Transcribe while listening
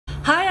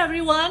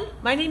everyone,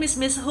 my name is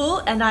Ms.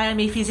 Ho and I am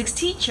a physics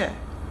teacher.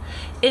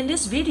 In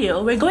this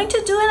video, we're going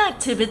to do an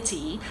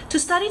activity to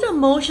study the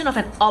motion of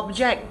an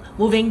object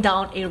moving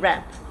down a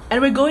ramp. And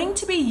we're going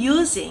to be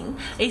using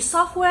a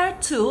software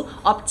to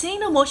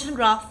obtain a motion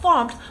graph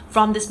formed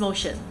from this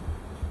motion.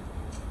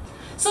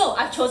 So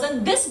I've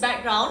chosen this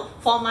background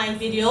for my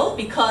video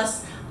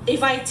because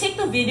if I take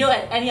the video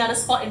at any other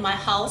spot in my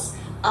house,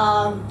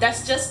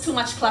 that's just too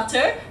much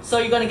clutter, so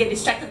you're going to get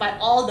distracted by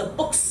all the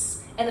books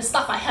and the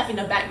stuff I have in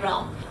the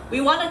background. We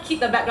want to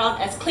keep the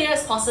background as clear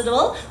as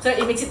possible so that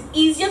it makes it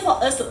easier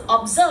for us to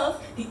observe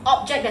the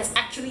object that's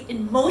actually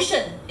in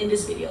motion in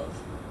this video.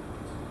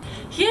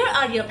 Here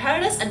are the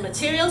apparatus and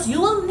materials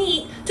you will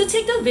need to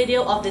take the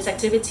video of this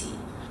activity.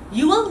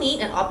 You will need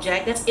an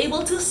object that's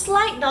able to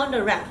slide down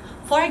the ramp.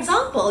 For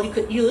example, you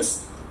could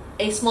use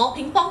a small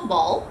ping pong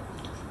ball,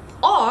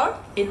 or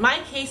in my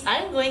case,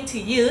 I'm going to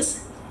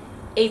use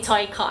a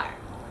toy car.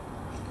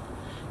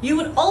 You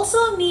would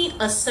also need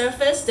a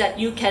surface that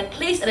you can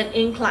place at an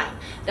incline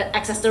that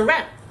acts as the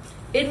ramp.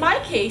 In my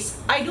case,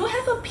 I do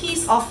have a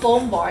piece of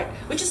foam board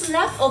which is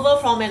left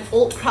over from an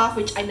old craft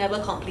which I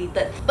never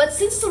completed. But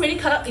since it's already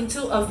cut up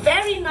into a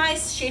very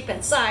nice shape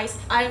and size,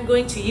 I am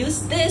going to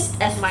use this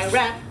as my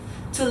ramp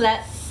to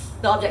let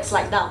the object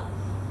slide down.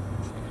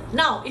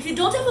 Now, if you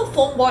don't have a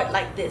foam board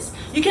like this,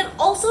 you can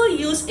also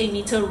use a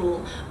meter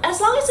rule,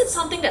 as long as it's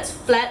something that's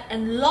flat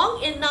and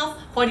long enough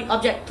for the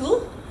object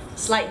to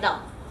slide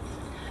down.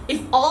 If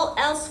all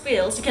else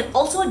fails, you can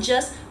also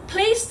just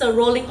place the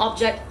rolling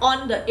object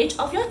on the edge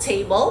of your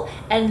table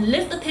and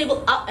lift the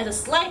table up at a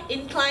slight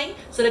incline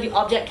so that the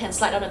object can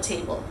slide on the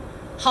table.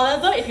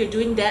 However, if you're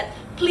doing that,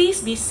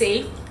 please be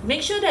safe.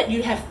 Make sure that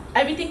you have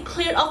everything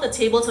cleared off the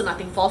table so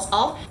nothing falls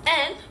off,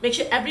 and make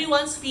sure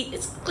everyone's feet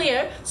is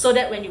clear so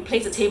that when you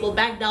place the table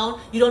back down,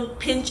 you don't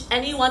pinch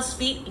anyone's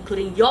feet,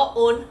 including your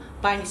own,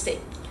 by mistake.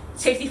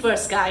 Safety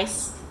first,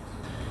 guys.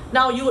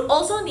 Now, you would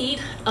also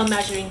need a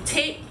measuring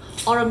tape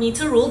or a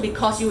meter rule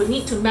because you would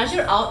need to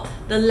measure out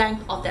the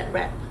length of that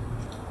ramp.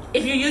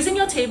 If you're using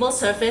your table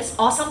surface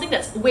or something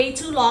that's way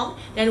too long,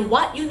 then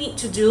what you need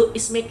to do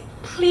is make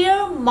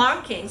clear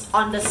markings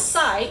on the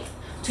side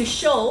to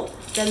show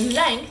the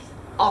length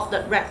of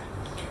the ramp.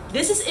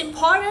 This is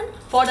important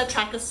for the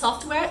tracker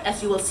software,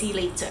 as you will see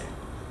later.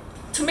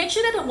 To make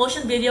sure that the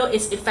motion video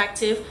is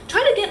effective,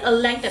 try to get a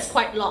length that's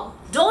quite long.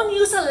 Don't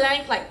use a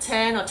length like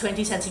 10 or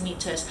 20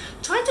 centimeters.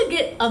 Try to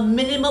get a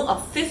minimum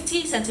of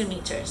 50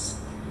 centimeters.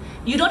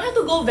 You don't have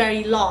to go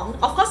very long.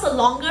 Of course, the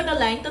longer the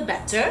length, the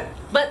better.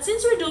 But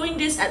since we're doing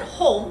this at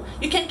home,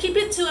 you can keep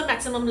it to a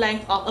maximum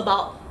length of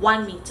about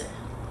 1 meter.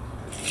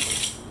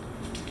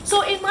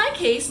 So in my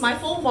case, my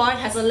foam board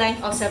has a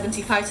length of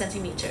 75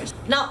 centimeters.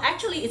 Now,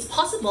 actually, it's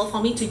possible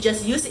for me to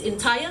just use the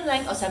entire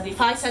length of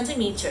 75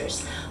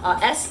 centimeters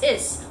as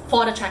is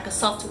for the tracker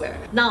software.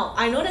 Now,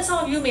 I know that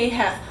some of you may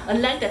have a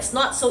length that's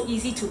not so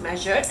easy to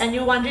measure, and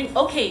you're wondering,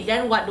 okay,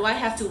 then what do I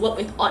have to work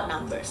with odd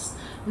numbers?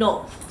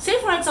 No. Say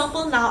for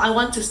example, now I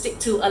want to stick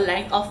to a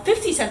length of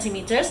 50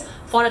 centimeters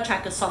for the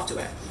tracker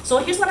software. So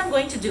here's what I'm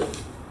going to do.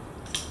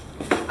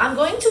 I'm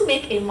going to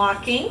make a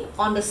marking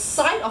on the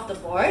side of the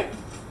board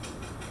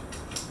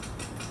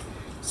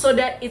so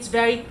that it's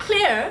very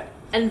clear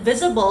and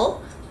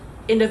visible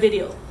in the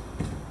video.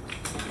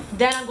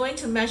 Then I'm going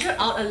to measure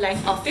out a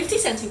length of 50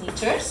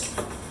 centimeters.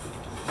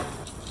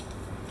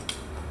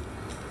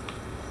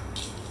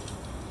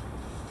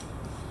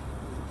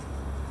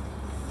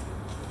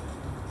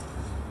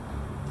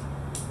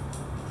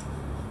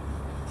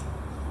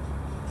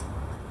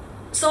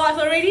 So I've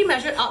already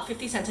measured out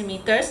 50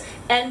 centimeters,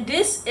 and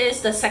this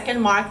is the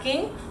second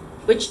marking,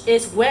 which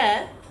is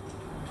where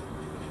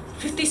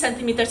 50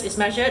 centimeters is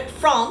measured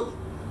from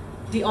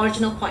the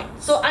original point.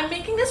 So I'm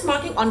making this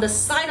marking on the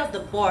side of the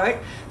board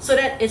so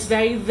that it's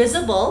very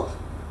visible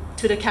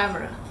to the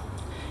camera.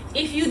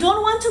 If you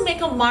don't want to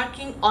make a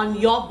marking on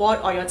your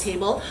board or your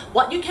table,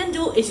 what you can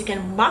do is you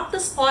can mark the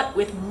spot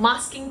with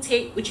masking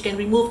tape, which you can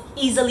remove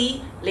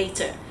easily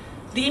later.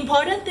 The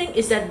important thing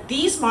is that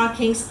these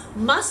markings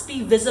must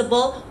be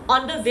visible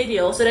on the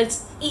video so that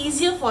it's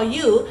easier for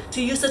you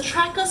to use the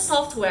tracker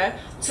software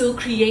to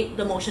create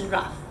the motion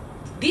graph.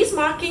 These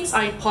markings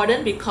are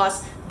important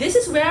because this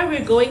is where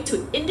we're going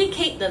to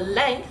indicate the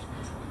length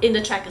in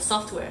the tracker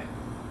software.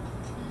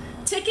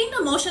 Taking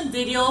the motion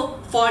video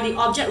for the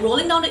object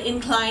rolling down the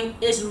incline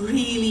is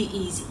really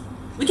easy.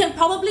 We can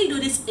probably do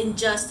this in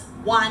just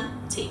one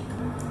take.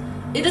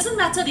 It doesn't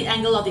matter the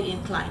angle of the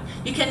incline.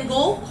 You can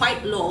go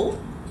quite low,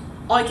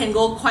 or it can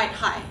go quite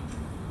high.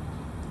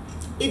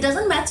 It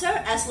doesn't matter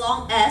as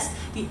long as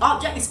the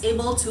object is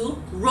able to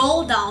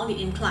roll down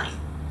the incline.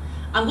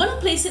 I'm going to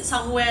place it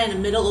somewhere in the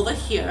middle over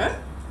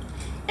here,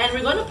 and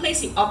we're going to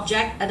place the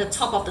object at the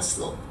top of the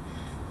slope.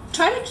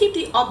 Try to keep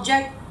the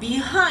object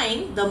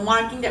behind the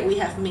marking that we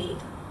have made.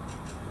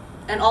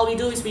 And all we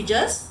do is we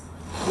just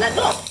let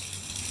go.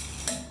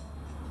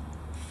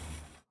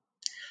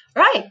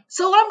 Right,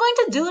 so what I'm going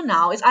to do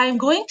now is I'm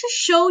going to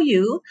show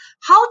you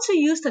how to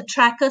use the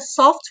tracker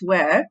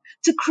software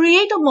to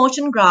create a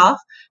motion graph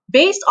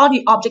based on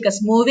the object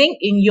that's moving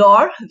in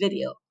your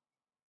video.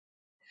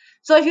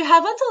 So if you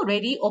haven't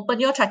already, open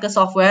your tracker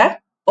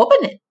software, open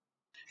it.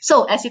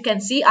 So as you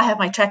can see, I have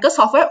my tracker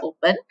software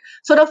open.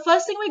 So the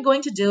first thing we're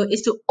going to do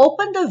is to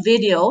open the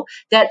video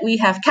that we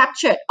have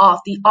captured of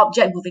the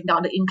object moving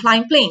down the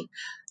inclined plane.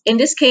 In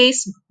this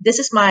case, this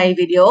is my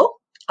video,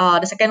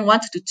 the second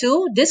one to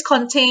two. This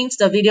contains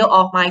the video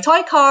of my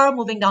toy car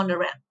moving down the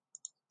ramp.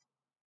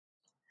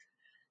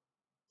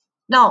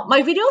 Now,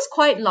 my video is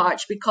quite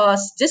large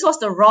because this was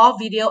the raw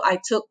video I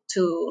took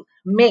to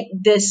make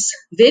this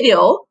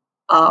video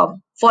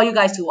for you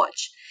guys to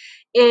watch.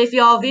 If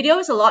your video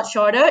is a lot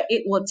shorter,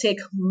 it will take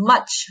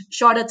much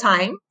shorter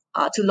time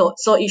to load.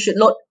 So it should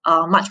load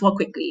much more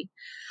quickly.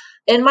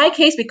 In my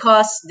case,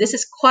 because this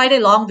is quite a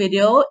long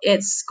video,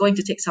 it's going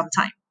to take some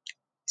time.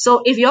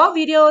 So if your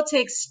video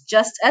takes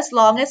just as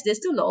long as this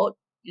to load,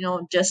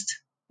 just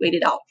wait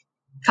it out.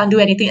 Can't do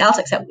anything else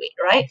except wait,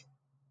 right?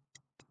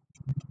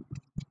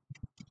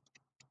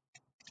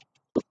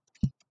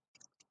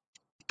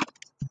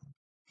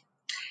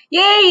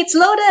 Yay, it's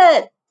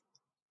loaded!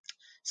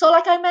 So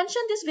like I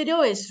mentioned, this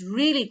video is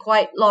really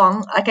quite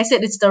long. Like I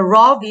said, it's the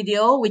raw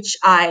video, which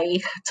I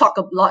talk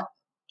a lot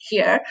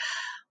here.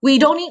 We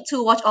don't need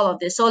to watch all of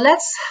this. So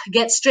let's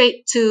get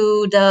straight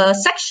to the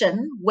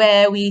section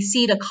where we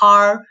see the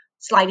car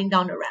sliding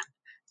down the ramp.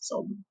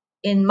 So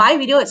in my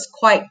video, it's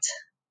quite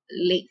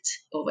late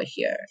over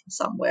here,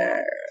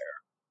 somewhere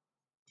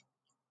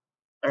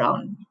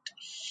around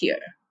here.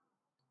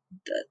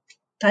 The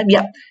time,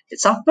 yeah,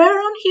 it's somewhere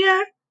around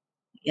here.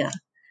 Yeah.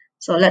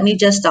 So let me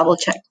just double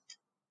check.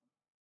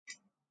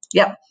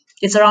 Yep,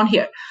 it's around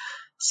here.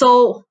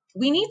 So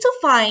we need to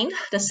find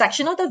the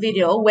section of the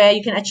video where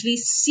you can actually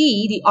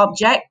see the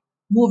object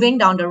moving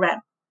down the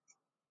ramp.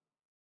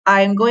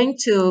 I'm going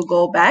to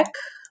go back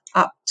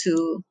up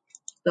to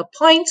the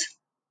point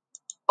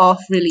of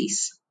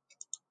release.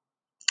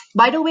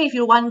 By the way, if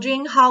you're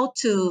wondering how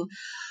to,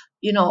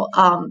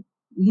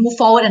 move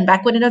forward and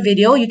backward in a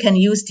video, you can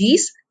use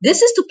these.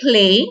 This is to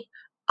play.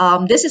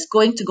 This is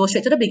going to go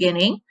straight to the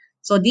beginning.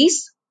 So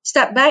these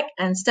step back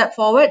and step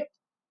forward.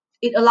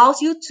 It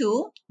allows you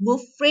to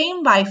move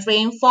frame by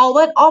frame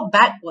forward or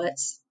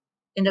backwards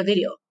in the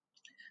video.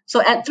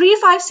 So at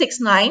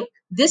 3569,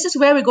 this is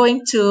where we're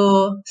going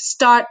to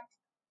start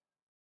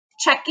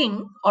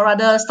checking, or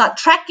rather start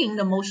tracking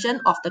the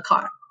motion of the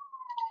car.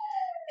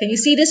 Can you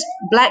see this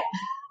black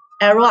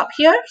arrow up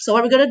here? So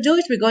what we're going to do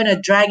is we're going to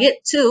drag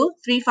it to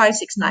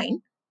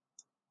 3569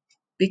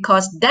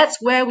 because that's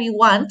where we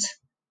want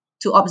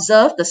to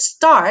observe the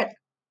start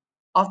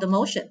of the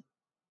motion.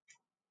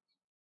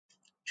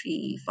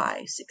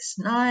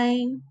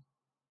 3569.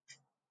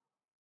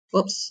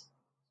 Whoops.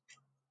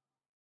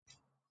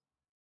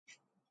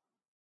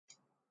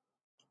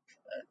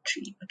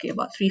 Okay,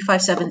 about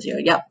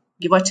 3570. Yeah,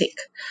 give or take.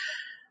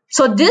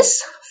 So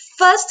this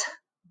first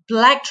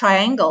black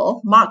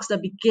triangle marks the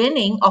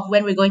beginning of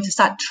when we're going to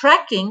start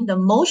tracking the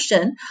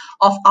motion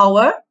of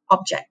our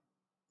object.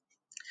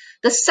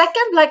 The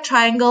second black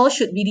triangle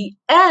should be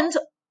the end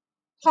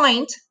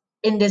point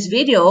in this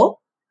video,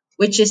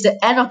 which is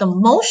the end of the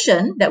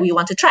motion that we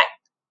want to track.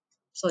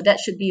 So that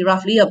should be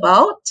roughly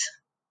about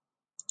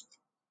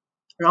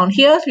around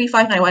here,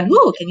 3591.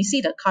 Woo, can you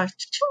see the car?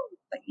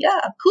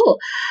 Yeah, cool.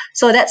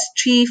 So that's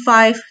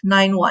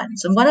 3591.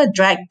 So I'm going to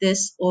drag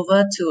this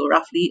over to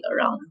roughly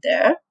around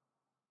there.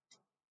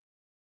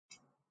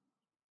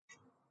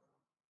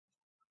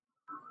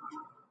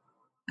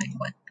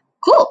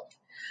 Cool.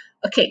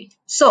 Okay,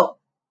 so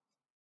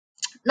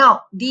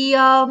now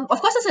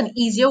of course there's an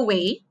easier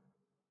way.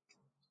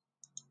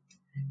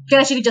 You can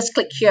actually just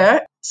click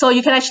here. So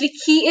you can actually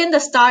key in the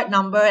start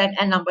number and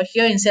end number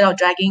here instead of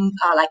dragging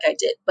like I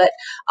did. But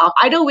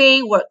either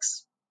way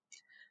works.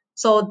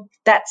 So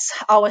that's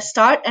our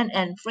start and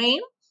end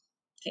frame.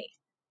 Okay.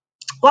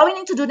 What we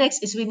need to do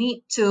next is we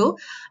need to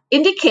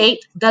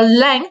indicate the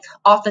length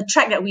of the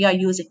track that we are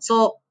using.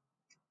 So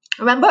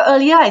remember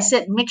earlier I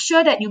said make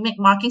sure that you make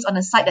markings on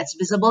the side that's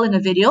visible in the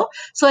video.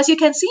 So as you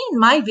can see in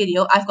my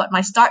video, I've got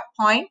my start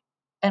point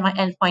and my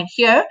end point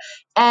here.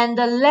 And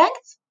the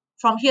length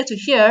from here to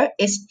here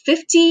is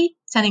 50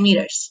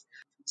 centimeters.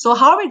 So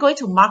how are we going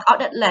to mark out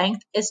that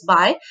length is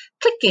by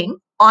clicking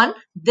on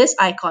this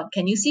icon.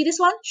 Can you see this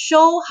one?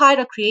 Show, hide,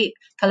 or create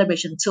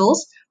calibration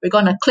tools. We're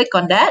going to click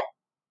on that.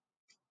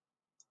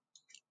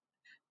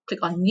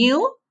 Click on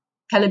new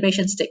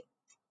calibration stick.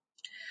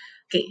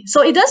 Okay,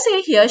 so it does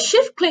say here,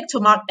 shift click to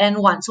mark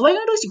N1. So what you're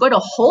going to do is you're going to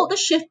hold the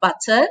shift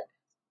button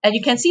and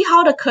you can see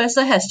how the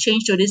cursor has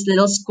changed to this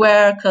little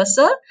square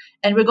cursor,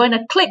 and we're going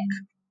to click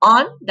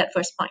on that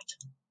first point.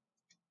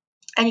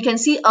 And you can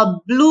see a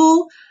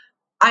blue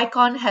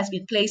icon has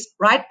been placed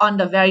right on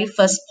the very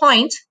first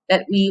point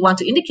that we want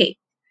to indicate.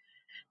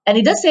 And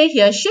it does say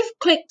here, shift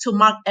click to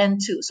mark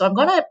N2. So I'm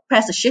going to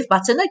press the shift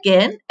button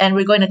again, and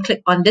we're going to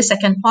click on this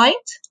second point.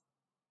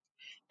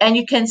 And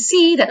you can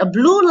see that a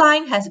blue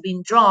line has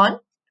been drawn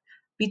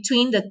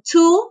between the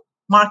two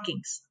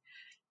markings.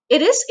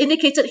 It is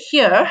indicated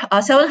here,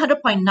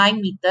 700.9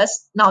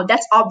 meters. Now,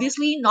 that's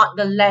obviously not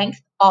the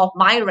length of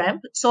my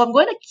ramp. So I'm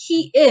going to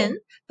key in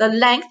the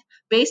length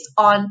based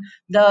on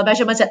the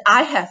measurements that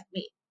I have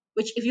made,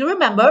 which if you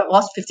remember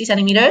was 50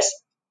 centimeters,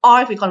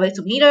 or if we convert it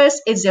to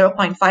meters, it's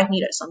 0.5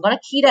 meters. So I'm going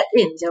to key that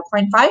in,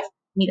 0.5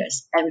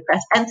 meters, and we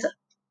press enter.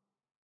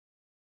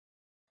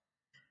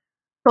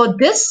 So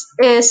this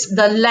is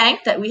the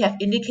length that we have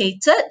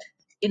indicated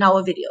in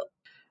our video.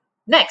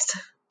 Next,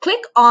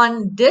 click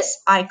on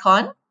this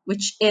icon,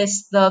 which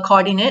is the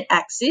coordinate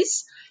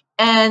axis,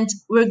 and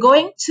we're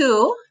going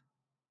to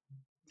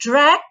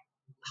drag.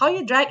 How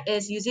you drag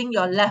is using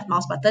your left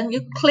mouse button.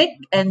 You click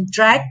and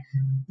drag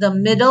the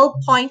middle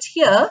point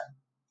here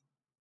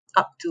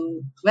up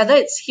to, whether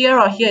it's here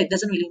or here, it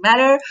doesn't really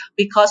matter,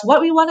 because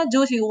what we want to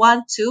do is we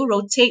want to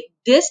rotate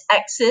this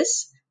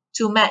axis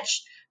to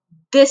match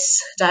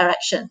this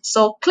direction.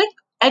 So click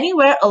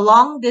anywhere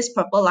along this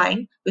purple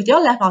line with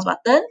your left mouse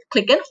button,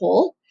 click and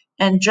hold,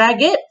 and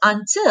drag it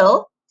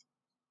until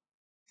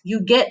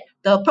you get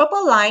the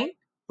purple line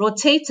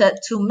rotated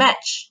to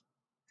match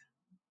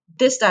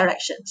this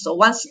direction. So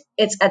once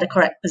it's at the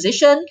correct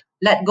position,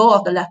 let go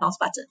of the left mouse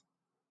button.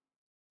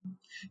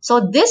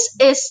 So this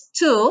is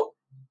to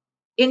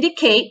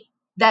indicate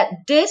that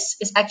this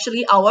is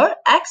actually our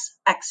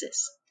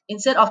x-axis.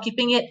 Instead of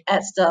keeping it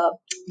as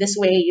this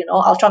way, you know,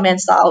 Ultraman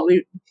style,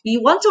 we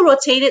want to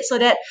rotate it so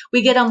that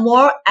we get a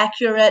more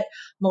accurate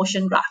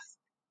motion graph.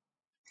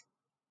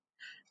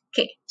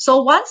 Okay,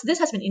 so once this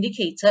has been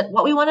indicated,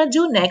 what we want to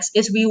do next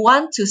is we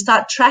want to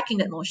start tracking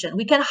that motion.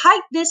 We can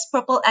hide this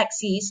purple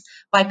axis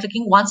by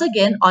clicking once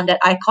again on that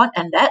icon,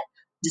 and that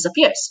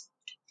disappears.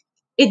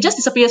 It just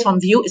disappears from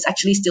view, it's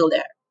actually still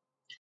there.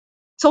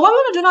 So what we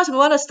want to do now is we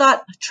want to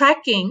start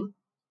tracking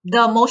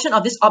the motion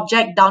of this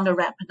object down the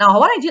ramp. Now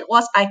what I did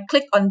was I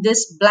clicked on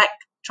this black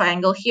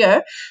triangle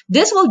here.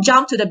 This will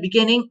jump to the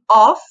beginning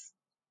of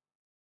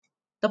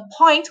the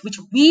point which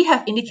we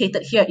have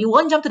indicated here. It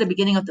won't jump to the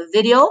beginning of the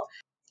video.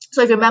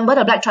 So if you remember,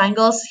 the black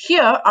triangles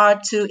here are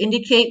to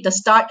indicate the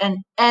start and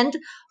end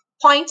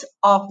point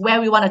of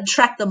where we want to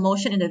track the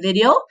motion in the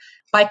video.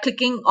 By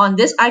clicking on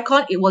this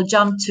icon, it will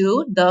jump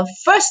to the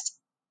first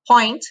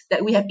point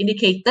that we have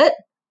indicated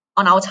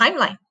on our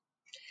timeline.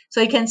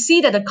 So you can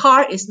see that the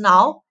car is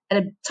now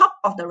at the top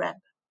of the ramp.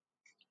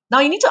 Now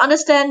you need to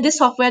understand this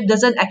software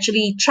doesn't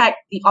actually track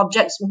the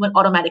object's movement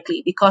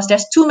automatically because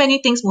there's too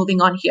many things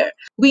moving on here.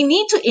 We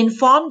need to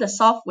inform the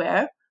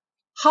software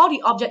how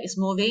the object is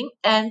moving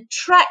and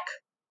track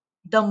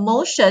the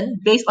motion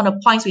based on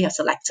the points we have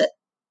selected.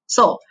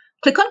 So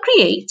click on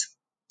create,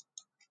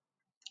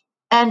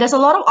 and there's a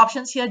lot of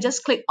options here.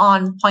 Just click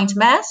on point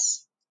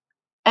mass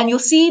and you'll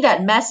see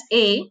that mass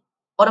A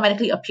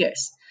automatically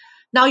appears.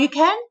 Now you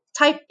can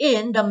type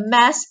in the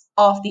mass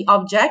of the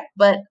object,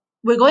 but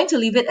we're going to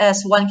leave it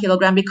as 1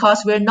 kilogram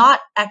because we're not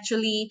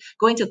actually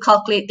going to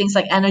calculate things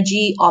like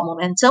energy or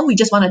momentum. We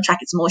just want to track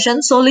its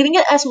motion. So leaving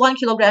it as 1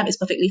 kilogram is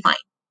perfectly fine.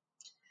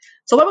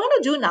 So what we're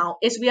going to do now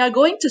is we are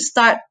going to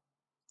start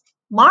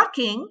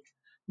marking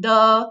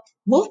the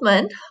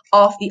movement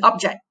of the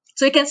object.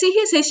 So you can see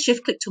here it says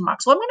shift click to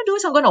mark. So what I'm going to do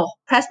is I'm going to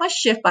press my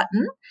shift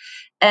button,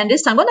 and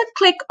this time I'm going to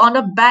click on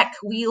the back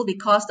wheel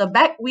because the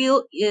back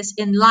wheel is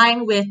in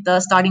line with the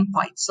starting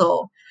point.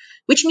 So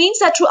which means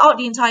that throughout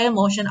the entire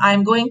motion,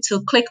 I'm going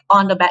to click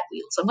on the back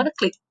wheel. So I'm going to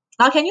click.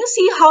 Now can you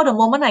see how the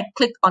moment I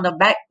click on the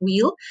back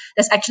wheel,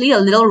 there's actually a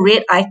little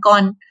red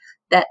icon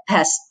that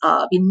has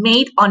been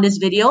made on this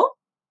video.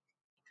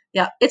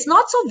 Yeah, it's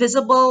not so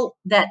visible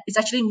that it's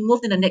actually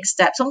moved in the next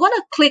step. So I'm going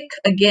to click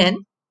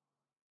again.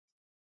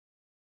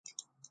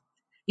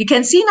 You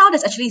can see now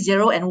there's actually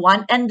 0 and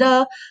 1, and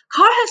the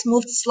car has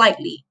moved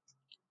slightly.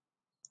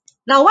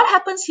 Now what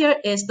happens here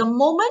is the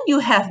moment you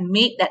have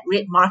made that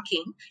red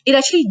marking, it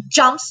actually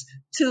jumps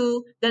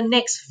to the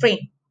next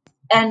frame.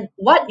 And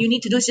what you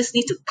need to do is just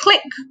need to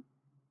click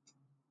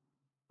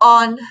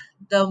on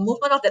the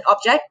movement of that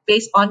object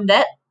based on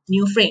that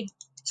new frame.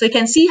 So you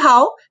can see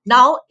how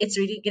now it's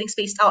really getting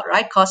spaced out,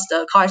 right? Because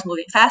the car is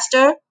moving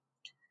faster.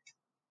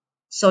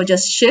 So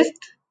just shift,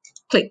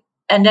 click,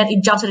 and then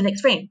it jumps to the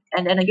next frame.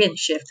 And then again,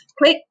 shift,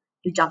 click,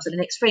 it jumps to the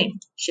next frame.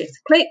 Shift,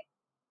 click,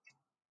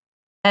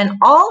 and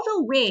all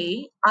the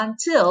way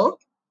until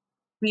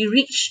we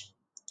reach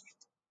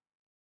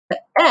the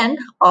end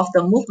of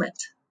the movement.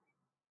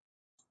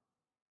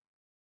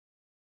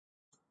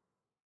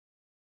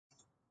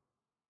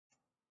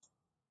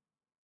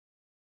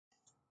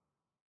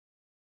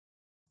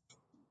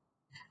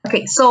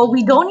 Okay, so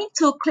we don't need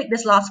to click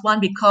this last one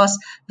because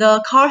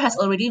the car has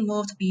already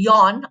moved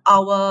beyond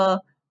our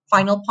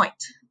final point.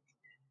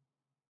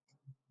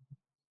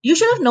 You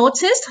should have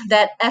noticed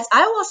that as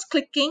I was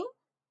clicking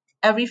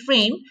every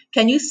frame,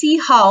 can you see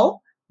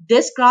how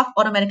this graph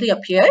automatically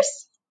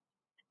appears?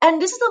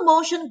 And this is the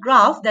motion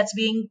graph that's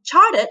being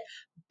charted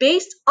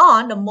based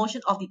on the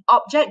motion of the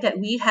object that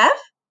we have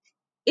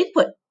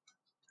input.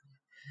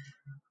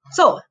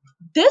 So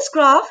this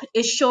graph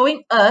is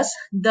showing us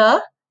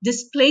the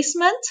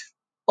displacement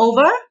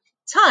over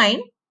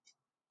time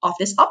of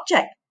this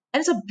object.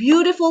 And it's a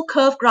beautiful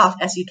curved graph,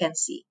 as you can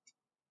see.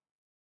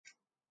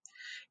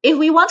 If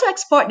we want to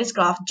export this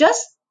graph,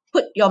 just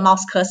put your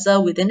mouse cursor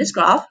within this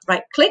graph,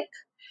 right click,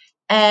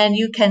 and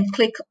you can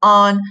click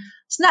on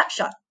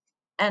snapshot,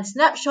 and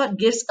snapshot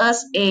gives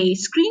us a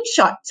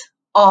screenshot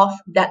of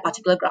that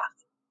particular graph.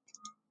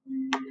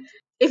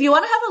 If you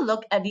want to have a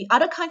look at the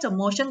other kinds of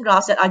motion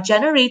graphs that are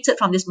generated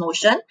from this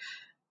motion,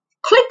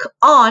 click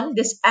on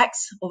this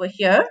X over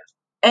here,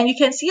 and you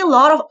can see a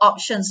lot of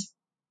options.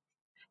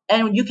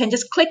 And you can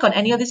just click on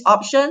any of these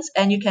options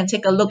and you can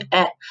take a look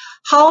at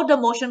how the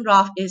motion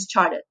graph is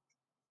charted.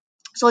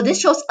 So this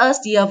shows us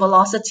the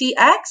velocity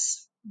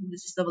X.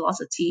 This is the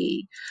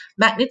velocity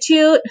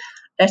magnitude.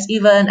 There's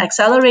even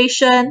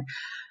acceleration.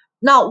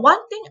 Now,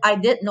 one thing I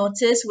did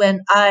notice when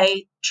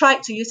I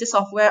tried to use the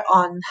software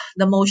on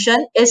the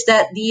motion is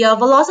that the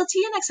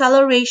velocity and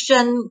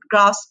acceleration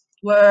graphs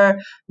were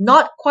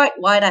not quite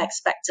what I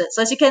expected.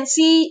 So as you can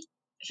see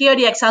here,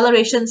 the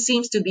acceleration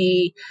seems to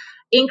be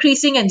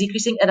increasing and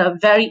decreasing at a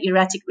very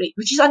erratic rate,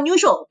 which is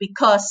unusual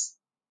because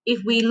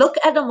if we look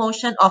at the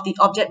motion of the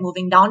object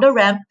moving down the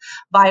ramp,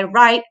 by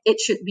right, it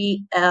should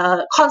be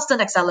a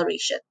constant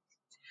acceleration.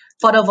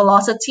 For the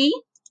velocity,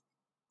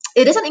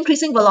 it is an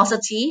increasing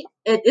velocity.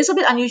 It is a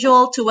bit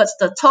unusual towards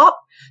the top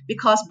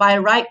because by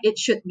right, it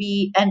should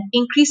be an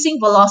increasing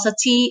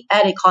velocity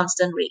at a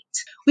constant rate.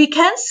 We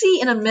can see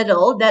in the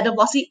middle that the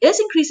velocity is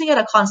increasing at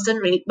a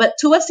constant rate, but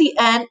towards the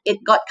end, it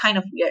got kind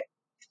of weird.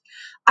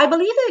 I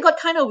believe that it got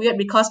kind of weird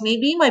because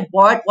maybe my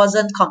board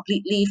wasn't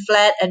completely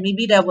flat and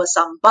maybe there were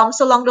some bumps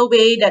along the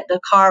way that the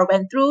car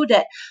went through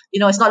that,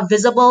 it's not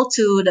visible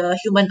to the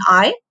human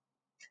eye.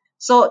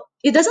 So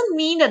it doesn't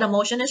mean that the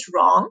motion is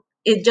wrong.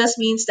 It just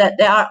means that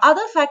there are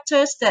other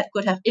factors that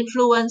could have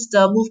influenced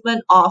the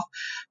movement of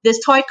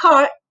this toy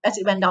car as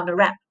it went down the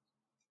ramp.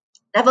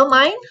 Never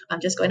mind, I'm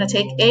just going to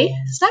take a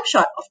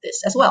snapshot of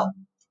this as well.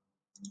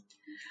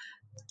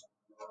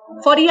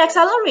 For the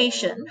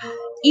acceleration,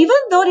 even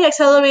though the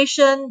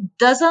acceleration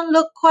doesn't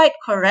look quite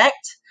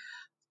correct,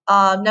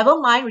 never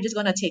mind, we're just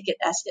going to take it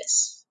as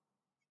is.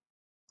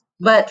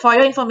 But for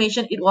your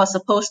information, it was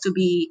supposed to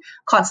be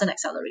constant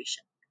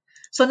acceleration.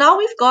 So now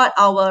we've got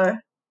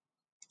our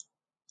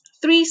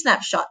 3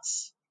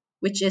 snapshots,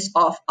 which is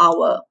of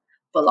our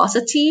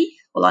velocity.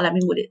 Hold on, let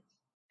me move it.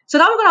 So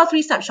now we've got our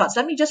 3 snapshots.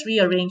 Let me just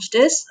rearrange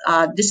this.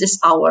 This is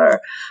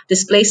our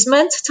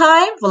displacement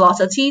time,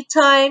 velocity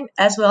time,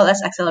 as well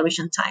as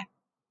acceleration time.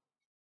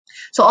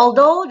 So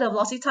although the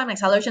velocity time and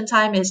acceleration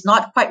time is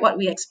not quite what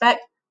we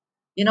expect,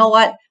 you know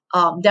what?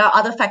 There are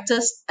other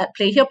factors at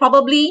play here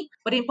probably,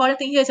 but the important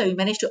thing here is that we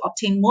managed to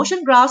obtain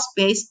motion graphs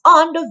based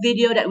on the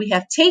video that we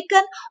have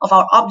taken of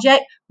our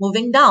object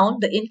moving down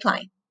the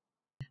incline.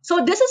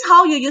 So this is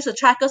how you use the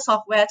tracker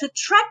software to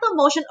track the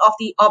motion of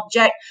the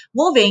object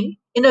moving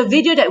in a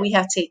video that we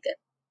have taken.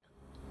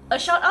 A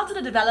shout out to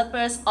the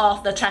developers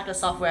of the tracker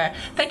software.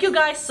 Thank you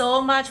guys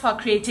so much for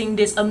creating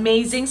this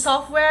amazing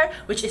software,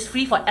 which is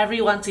free for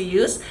everyone to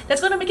use.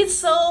 That's going to make it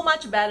so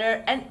much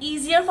better and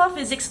easier for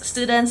physics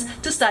students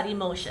to study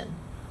motion.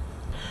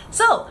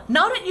 So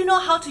now that you know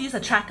how to use the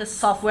tracker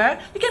software,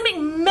 you can make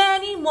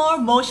many more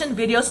motion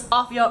videos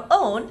of your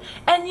own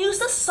and use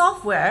the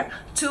software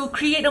to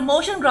create a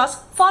motion graphs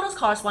for those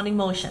corresponding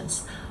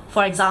motions.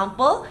 For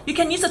example, you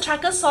can use the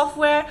tracker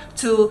software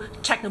to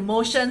check the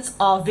motions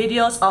of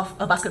videos of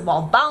a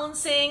basketball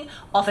bouncing,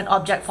 of an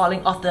object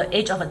falling off the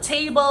edge of a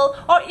table,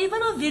 or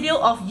even a video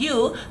of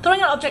you throwing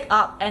an object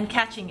up and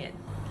catching it.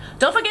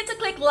 Don't forget to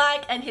click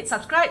like and hit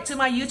subscribe to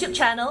my YouTube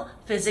channel,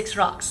 Physics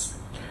Rocks.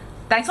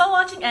 Thanks for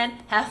watching and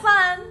have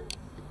fun!